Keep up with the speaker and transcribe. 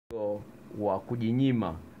wa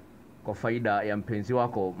kujinyima kwa faida ya mpenzi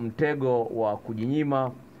wako. Mtego wa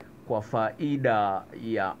kujinyima kwa faida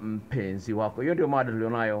ya mpenzi wako. Hiyo ndio mada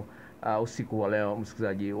tulionayo usiku wa leo,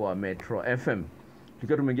 msikilizaji wa Metro FM.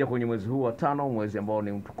 Tukiwa tumeingia kwenye mwezi huu wa 5, mwezi ambao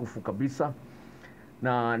ni mtukufu kabisa.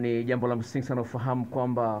 Na ni jambo la msingi sana ufahamu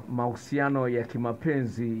kwamba mahusiano ya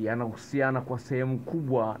kimapenzi yanahusiana kwa sehemu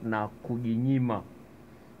kubwa na kujinyima.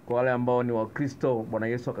 Kwa wale ambao ni Wakristo, Bwana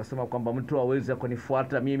Yesu akasema kwamba mtu hawezi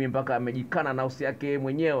kunifuata mimi mpaka amejikana nafsi yake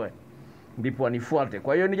mwenyewe ndipo anifuate.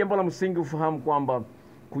 Kwa hiyo ni jambo la msingi ufahamu kwamba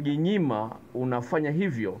kujinyima, unafanya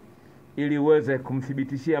hivyo ili uweze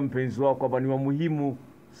kumthibitishia mpenzi wako kwamba ni wa muhimu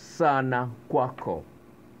sana kwako.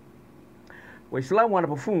 Waislamu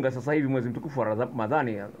wanapofunga sasa hivi mwezi mtukufu wa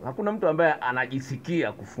Ramadhani, hakuna mtu ambaye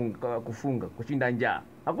anajisikia kufunga kushinda njaa.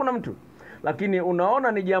 Hakuna mtu. Lakini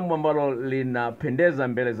unaona ni jambo ambalo linapendeza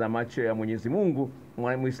mbele za macho ya Mwenyezi Mungu.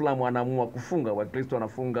 Muislamu anaamua kufunga. Wakristo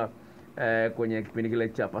wanafunga kwenye kipindi kile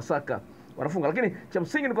cha Pasaka wanafunga. Lakini cha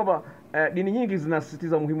msingi ni kwamba dini nyingi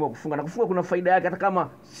zinasisitiza umuhimu wa kufunga, na kufunga kuna faida yake hata kama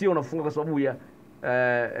sio unafunga kwa sababu ya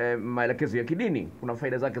maelekezo ya kidini. Kuna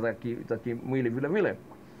faida zake za kimwili vile vile.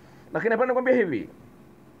 Lakini napenda nikwambia hivi,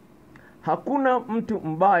 hakuna mtu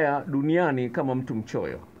mbaya duniani kama mtu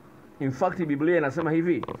mchoyo. In fact, Biblia inasema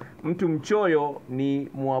hivi, mtu mchoyo ni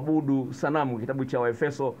muabudu sanamu. Kitabu cha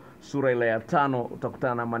Waefeso sura ile ya 5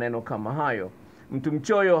 utakutana na maneno kama hayo. Mtu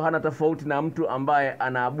mchoyo hana tofauti na mtu ambaye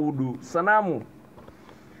anaabudu sanamu.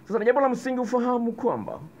 Sasa ni jambo la msingi ufahamu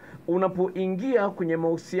kwamba unapoingia kwenye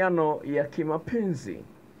mahusiano ya kimapenzi,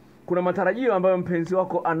 kuna matarajio ambayo mpenzi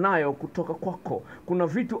wako anayo kutoka kwako. Kuna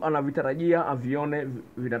vitu anavitarajia avione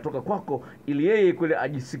vinatoka kwako ili yeye kule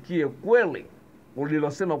ajisikie kweli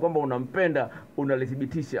ulilosema kwamba unampenda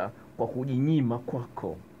unalithibitisha kwa kujinyima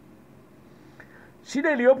kwako.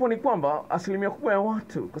 Shida iliyopo ni kwamba asilimia kubwa ya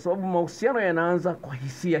watu, kwa sababu mahusiano yanaanza kwa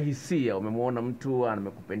hisia. Umemwona mtu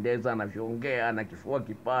amekupendeza, anavyoongea, ana kifua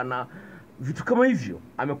kipana, vitu kama hivyo,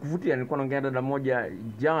 amekuvutia. Nilikuwa naongea dada moja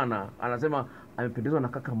jana, anasema amependezwa na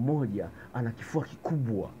kaka mmoja ana kifua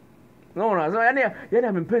kikubwa. Unaona, yani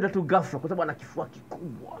amempenda tu ghafla kwa sababu ana kifua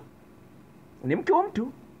kikubwa. Ni mke wa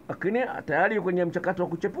mtu, lakini tayari kwenye mchakato wa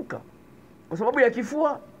kuchepuka kwa sababu ya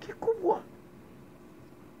kifua kikubwa.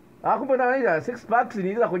 Kumbe na six packs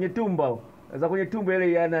ni za kwenye tumbo. Za kwenye tumbo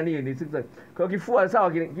ile ya nani ni six packs. Kwa kifua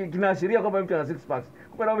sawa kinaashiria kwamba mtu ana six packs.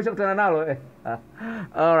 Kumbe na umeshakutana nalo.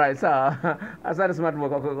 Alright, sawa. Asante smart boy.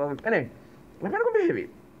 Napenda kwambia hivi,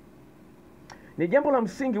 ni jambo la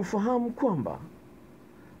msingi ufahamu kwamba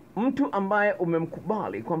mtu ambaye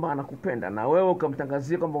umemkubali kwamba anakupenda na wewe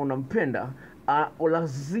ukamtangazia kwamba unampenda,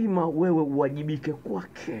 lazima wewe uwajibike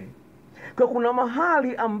kwake. Kwa kuna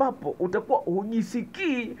mahali ambapo utakuwa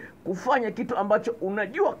hujisikii kufanya kitu ambacho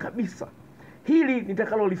unajua kabisa hili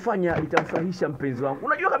nitakalolifanya litamfurahisha mpenzi wangu.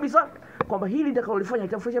 Unajua kabisa kwamba hili nitakalolifanya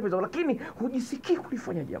litamfurahisha mpenzi wangu, lakini hujisikii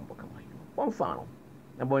kulifanya jambo kama hilo. Kwa mfano,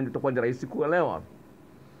 ambapo nitakuwa ni rahisi kuelewa.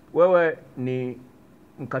 Wewe ni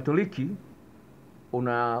Mkatoliki,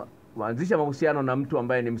 unaanzisha mahusiano na mtu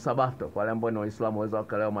ambaye ni Msabato. Kwa wale ambao ni Waislamu waweza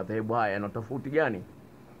wakaelewa madhehebu haya yana tofauti gani.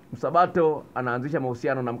 Msabato anaanzisha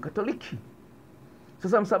mahusiano na Mkatoliki.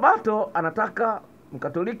 Sasa Msabato anataka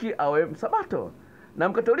Mkatoliki awe Msabato, na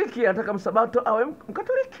Mkatoliki anataka Msabato awe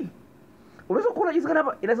Mkatoliki. Unaweza kuona jinsi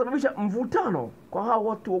hapa inasababisha mvutano kwa hao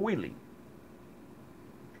watu wawili.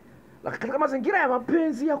 Lakini katika mazingira ya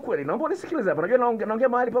mapenzi ya kweli, naomba unisikilize hapa. Najua naongea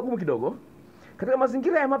mahali pagumu kidogo. Katika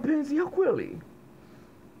mazingira ya mapenzi ya kweli,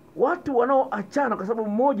 watu wanaoachana kwa sababu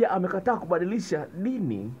mmoja amekataa kubadilisha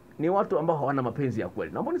dini ni watu ambao hawana mapenzi ya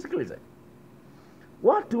kweli. Naomba unisikilize.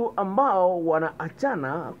 Watu ambao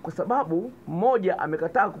wanaachana kwa sababu mmoja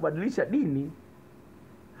amekataa kubadilisha dini,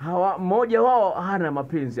 mmoja wao hana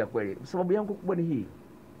mapenzi ya kweli. Sababu yangu kubwa ni hii.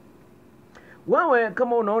 Wewe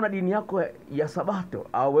kama unaona dini yako ya Sabato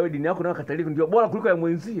au wewe dini yako na Katoliki ndio bora kuliko ya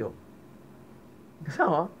mwenzio,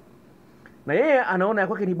 sawa? Na yeye anaona ya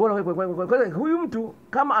kwake ni bora. Huyu mtu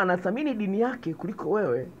kama anathamini dini yake kuliko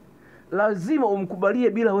wewe, lazima umkubalie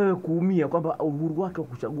bila wewe kuumia kwamba uhuru wake wa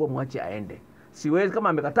kuchagua mwache aende. Siwezi kama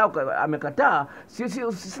amekataa, si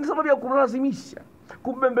sababu ya kumlazimisha,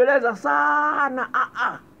 kumbembeleza sana.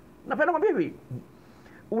 Napenda kwambia hivi,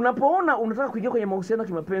 unapoona unataka kuingia kwenye mahusiano ya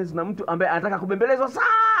kimapenzi na mtu ambaye anataka kubembelezwa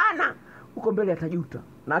sana, uko mbele atajuta,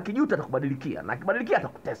 na akijuta atakubadilikia, na akibadilikia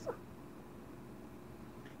atakutesa.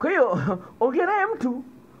 Kwa hiyo ongea naye mtu,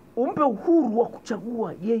 umpe uhuru wa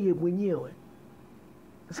kuchagua yeye mwenyewe.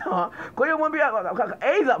 Sawa? Kwa hiyo mwambie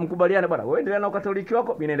aidha mkubaliane, bwana wewe endelea na Ukatoliki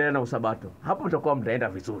wako, mimi naendelea na Usabato. Hapo mtakuwa mtaenda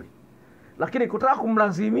vizuri. Lakini kutaka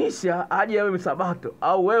kumlazimisha aje awe Msabato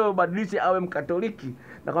au wewe ubadilishe awe Mkatoliki,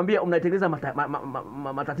 nakwambia unatengeneza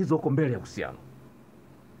matatizo huko mbele ya uhusiano.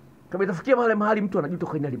 Kama itafikia mahali mtu anajuta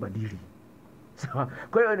kwa nini alibadili. Sawa.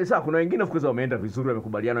 Kwa hiyo ni sawa, kuna wengine of course wameenda vizuri,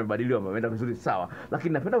 wamekubaliana, wamebadili, wameenda vizuri, sawa.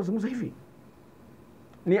 Lakini napenda kuzungumza hivi.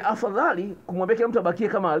 Ni afadhali kumwambia kila mtu abakie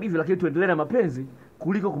kama alivyo, lakini tuendelee na mapenzi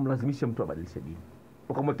kuliko kumlazimisha mtu abadilishe dini.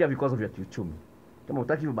 Ukamwekea vikwazo vya kiuchumi. Kama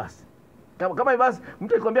hutaki hivyo basi. Kama basi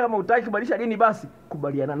mtu akikwambia kama hutaki kubadilisha dini basi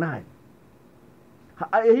kubaliana naye.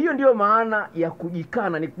 Hiyo ndiyo maana ya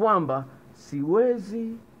kujikana, ni kwamba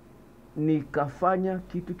siwezi nikafanya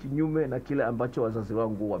kitu kinyume na kile ambacho wazazi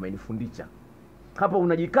wangu wamenifundisha. Hapa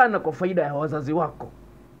unajikana kwa faida ya wazazi wako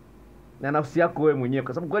na nafsi yako wewe mwenyewe,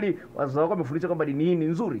 kwa sababu kweli wazazi wako wamefundisha kwamba dini hii ni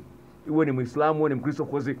nzuri. Uwe ni Muislamu, uwe ni Mkristo,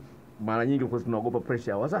 kwa sababu mara nyingi kwa tunaogopa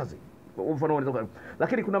pressure ya wazazi. Mfano,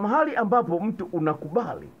 lakini kuna mahali ambapo mtu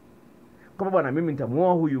unakubali kwamba bwana, mimi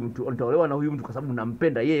nitamuoa huyu mtu, nitaolewa na huyu mtu kwa sababu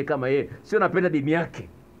nampenda yeye kama yeye, sio napenda dini yake.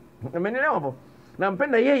 Umeelewa hapo?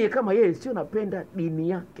 Nampenda yeye kama yeye, sio napenda dini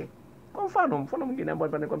yake. Kwa mfano mwingine ambao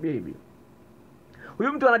nakwambia hivi.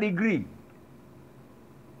 Huyu mtu ana degree,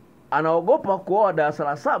 anaogopa kuoa darasa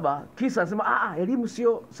la 7, kisa anasema elimu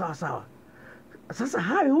sio sawa sawa. Sasa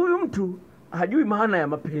huyu mtu hajui maana ya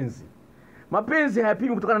mapenzi. Mapenzi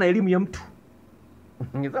hayapimi kutokana na elimu ya mtu.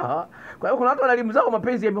 Sawa? Kwa hiyo kuna watu wana elimu zao,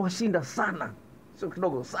 mapenzi yamewashinda sana, sio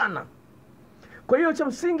kidogo sana. Kwa hiyo cha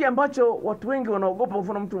msingi ambacho watu wengi wanaogopa,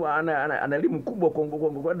 mfano mtu ana elimu kubwa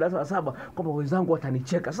kwa darasa la 7, kwamba wenzangu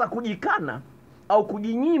watanicheka. Sasa kujikana au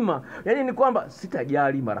kujinyima, yani ni kwamba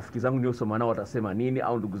sitajali marafiki zangu niosoma nao watasema nini,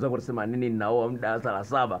 au ndugu zangu watasema nini, ninaoa darasa la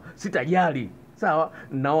 7, sitajali. Sawa,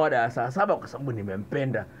 ninaoa darasa la 7 kwa sababu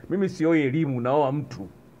nimempenda. Mimi sioi elimu, naoa mtu.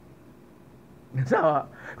 Sawa?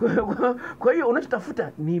 Kwa hiyo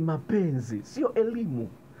unachotafuta ni mapenzi, sio elimu.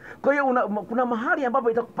 Kwa hiyo kuna mahali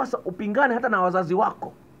ambapo itakupasa upingane hata na wazazi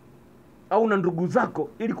wako au na ndugu zako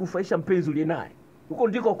ili kufaisha mpenzi uliye naye. Huko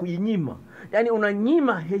ndiko kujinyima. Yaani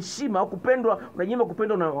unanyima heshima au kupendwa, unanyima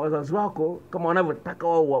kupendwa na wazazi wako kama wanavyotaka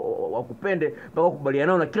wao wakupende, mpaka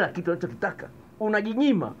kukubaliana nao na kila kitu wanachokitaka.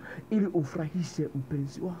 Unajinyima ili ufurahishe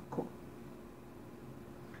mpenzi wako.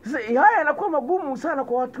 Sasa haya yanakuwa magumu sana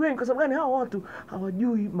kwa watu wengi. Kwa sababu gani? Hao watu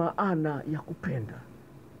hawajui maana ya kupenda.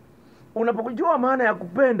 Unapojua maana ya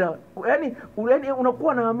kupenda, yani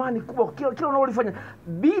unakuwa na amani kubwa kila unalofanya,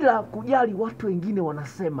 bila kujali watu wengine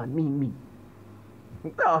wanasema nini.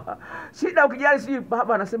 Shida ukijali si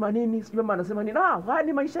baba anasema nini, si mama anasema nini. Haya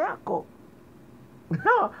ni maisha yako.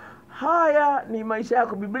 Haya ni maisha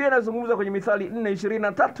yako. Biblia inazungumza kwenye Mithali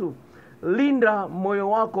 4:23, linda moyo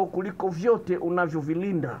wako kuliko vyote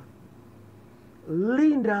unavyovilinda.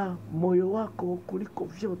 Linda moyo wako kuliko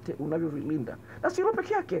vyote unavyovilinda. Na si hilo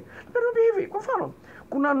peke yake. Nakwambia hivi, kwa mfano,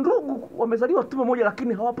 kuna ndugu wamezaliwa tumbo moja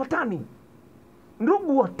lakini hawapatani.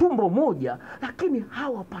 Ndugu wa tumbo moja lakini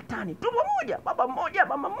hawapatani. Tumbo moja, baba mmoja,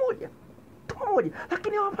 mama mmoja. Tumbo moja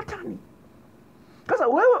lakini hawapatani. Sasa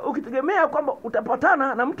wewe ukitegemea kwamba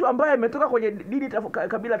utapatana na mtu ambaye ametoka kwenye dini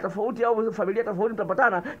kabila tofauti au familia tofauti,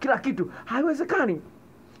 mtapatana kila kitu, haiwezekani.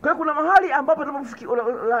 Kwa hiyo kuna mahali ambapo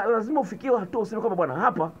lazima ufikie hatua useme kwamba bwana,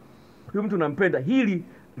 hapa huyu mtu nampenda, hili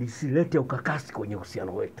lisilete ukakasi kwenye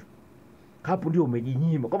uhusiano wetu. Hapo ndio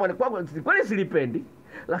umejinyima. Kwamba kweli silipendi,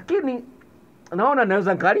 lakini naona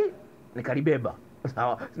naweza nikalibeba.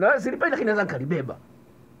 Sawa. Silipendi lakini naweza nikalibeba.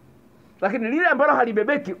 Lakini lile ambalo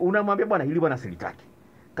halibebeki unamwambia bwana, hili bwana silitaki.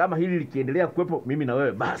 Kama hili likiendelea kuwepo mimi na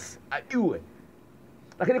wewe basi ajue.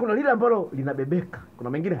 Lakini kuna lile ambalo linabebeka, kuna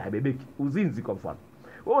mengine hayabebeki. Uzinzi kwa mfano.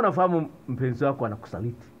 Wewe unafahamu mpenzi wako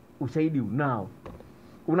anakusaliti. Ushahidi unao.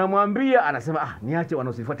 Unamwambia, anasema niache bwana,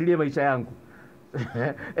 usifuatilie maisha yangu.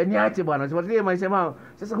 Niache bwana, usifuatilie maisha yangu.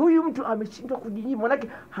 Sasa huyu mtu ameshindwa kujinyima, maana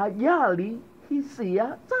hajali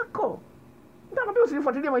hisia zako. Ndio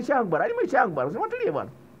usifuatilie maisha yangu bwana, ni maisha yangu bwana, usifuatilie bwana.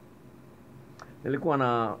 Nilikuwa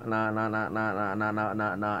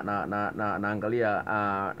naangalia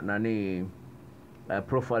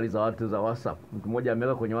profile za watu za WhatsApp. Mtu mmoja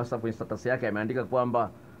ameweka kwenye WhatsApp, kwenye status yake ameandika kwamba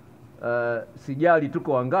sijali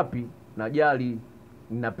tuko wangapi, najali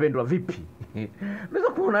ninapendwa vipi.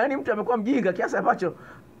 Unaweza kuona yani mtu amekuwa mjinga kiasi ambacho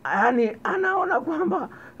yani anaona kwamba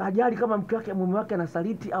hajali kama mke wake mume wake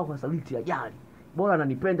anasaliti au hasaliti, hajali. Bora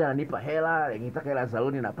ananipenda, ananipa hela, nikitaka hela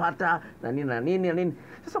saloni napata, na nini.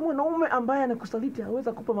 Sasa mwanaume ambaye anakusaliti hawezi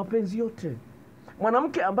kukupa mapenzi yote.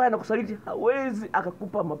 Mwanamke ambaye anakusaliti hawezi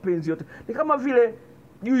akakupa mapenzi yote. Ni kama vile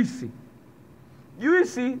juisi.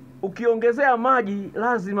 Juisi ukiongezea maji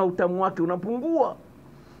lazima utamu wake unapungua.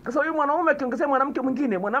 Sasa huyu mwanaume akiongezea mwanamke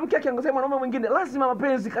mwingine, mwanamke akiongezea mwanaume mwingine, lazima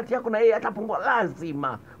mapenzi kati yako na yeye atapungua,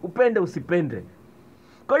 lazima. Upende usipende.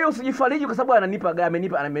 Kwa hiyo usijifariji kwa sababu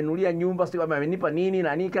amenunulia nyumba, sio amenipa nini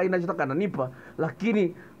na nini, kila kinachotaka ananipa,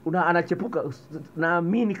 lakini anachepuka.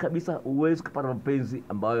 Naamini kabisa uwezi kupata mapenzi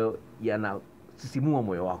ambayo yana kusisimua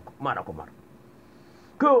moyo wako mara kwa mara.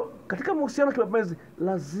 Kwa katika mahusiano kimapenzi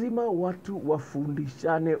lazima watu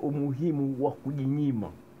wafundishane umuhimu wa kujinyima.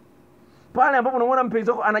 Pale ambapo unaona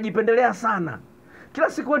mpenzi wako anajipendelea sana, kila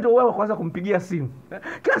siku ndio wewe kwanza kumpigia simu.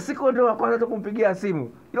 Kila siku ndio kwanza kumpigia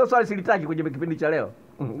simu. Hilo swali silitaki kwenye kipindi cha leo.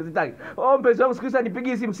 Sitaki. Oh, mpenzi wangu siku hizi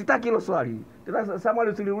anipigie simu, sitaki hilo swali. Tena Samuel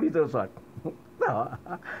usiliulize hilo swali. Sawa.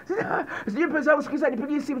 Sijui mpenzi wangu siku hizi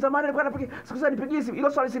anipigie simu, zamani alikuwa anapigia, siku hizi anipigie simu. Hilo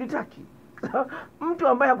swali silitaki. Mtu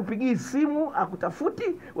ambaye hakupigii simu,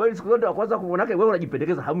 akutafuti, wewe siku zote kwanza kuona wewe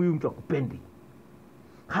unajipendekeza, hamu huyu mtu akupendi.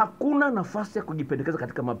 Hakuna nafasi ya kujipendekeza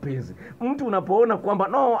katika mapenzi. Mtu unapoona kwamba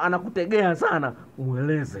no anakutegea sana,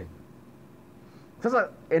 mueleze. Sasa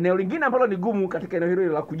eneo lingine ambalo ni gumu katika eneo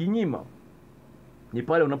hilo la kujinyima ni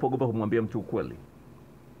pale unapoogopa kumwambia mtu ukweli.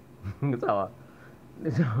 Sawa?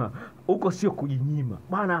 Huko sio kujinyima.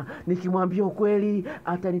 Bwana, nikimwambia ukweli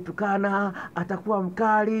atanitukana, atakuwa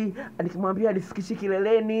mkali, nikimwambia nifikishe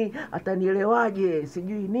kileleni, atanielewaje,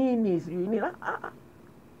 sijui nini.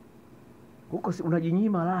 Huko si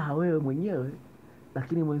unajinyima raha wewe mwenyewe,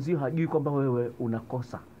 lakini mwenzio hajui kwamba wewe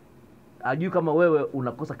unakosa. Hajui kama wewe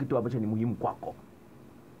unakosa kitu ambacho ni muhimu kwako.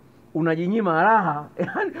 Unajinyima raha,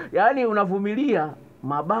 yani unavumilia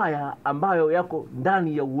mabaya ambayo yako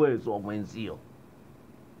ndani ya uwezo wa mwenzio.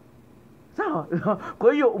 Sawa?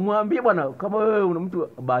 Kwa hiyo umwambie bwana, kama wewe una mtu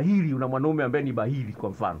bahili, una mwanaume ambaye ni bahili kwa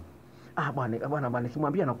mfano. Bwana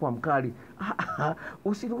nikimwambia anakuwa mkali.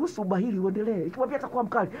 Usiruhusu bahili uendelee. Ikimwambia atakuwa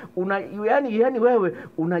mkali, yani wewe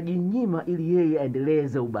unajinyima ili yeye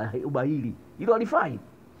aendeleze ubahili. Hilo halifai.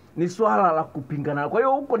 Ni swala la kupingana. Kwa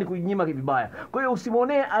hiyo huko ni kujinyima vibaya. Kwa hiyo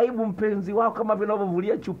usimuonee aibu mpenzi wako kama vile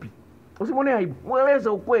unavyovulia chupi. Usimuonee aibu, mueleze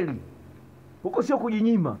ukweli. Huko sio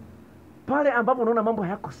kujinyima. Pale ambapo unaona mambo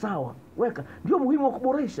hayako sawa, weka. Ndio muhimu wa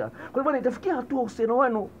kuboresha. Kwa hivyo itafikia hatua uhusiano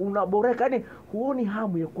wenu unaboreka, yani huoni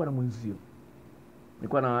hamu ya kuwa na mwenzio.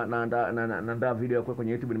 Nilikuwa naandaa video ya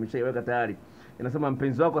kwenye YouTube, nimeshaiweka tayari. Inasema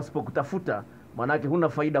mpenzi wako asipokutafuta, maana yake huna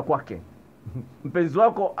faida kwake. Mpenzi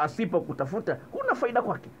wako asipokutafuta, huna faida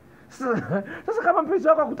kwake. Sasa kama mpenzi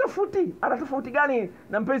wako hakutafuti, ana tofauti gani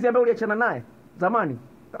na mpenzi ambaye uliachana naye zamani?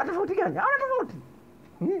 Ana tofauti gani? Ana tofauti.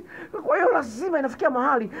 Kwa hiyo lazima inafikia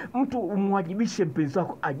mahali mtu umwajibishe mpenzi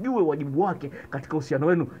wako, ajue wajibu wake katika uhusiano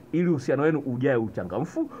wenu, ili uhusiano wenu ujae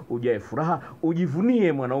uchangamfu, ujae furaha,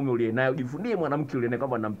 ujivunie mwanaume uliye naye, ujivunie mwanamke uliye naye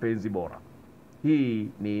kwamba na mpenzi bora.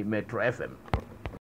 Hii ni Metro FM.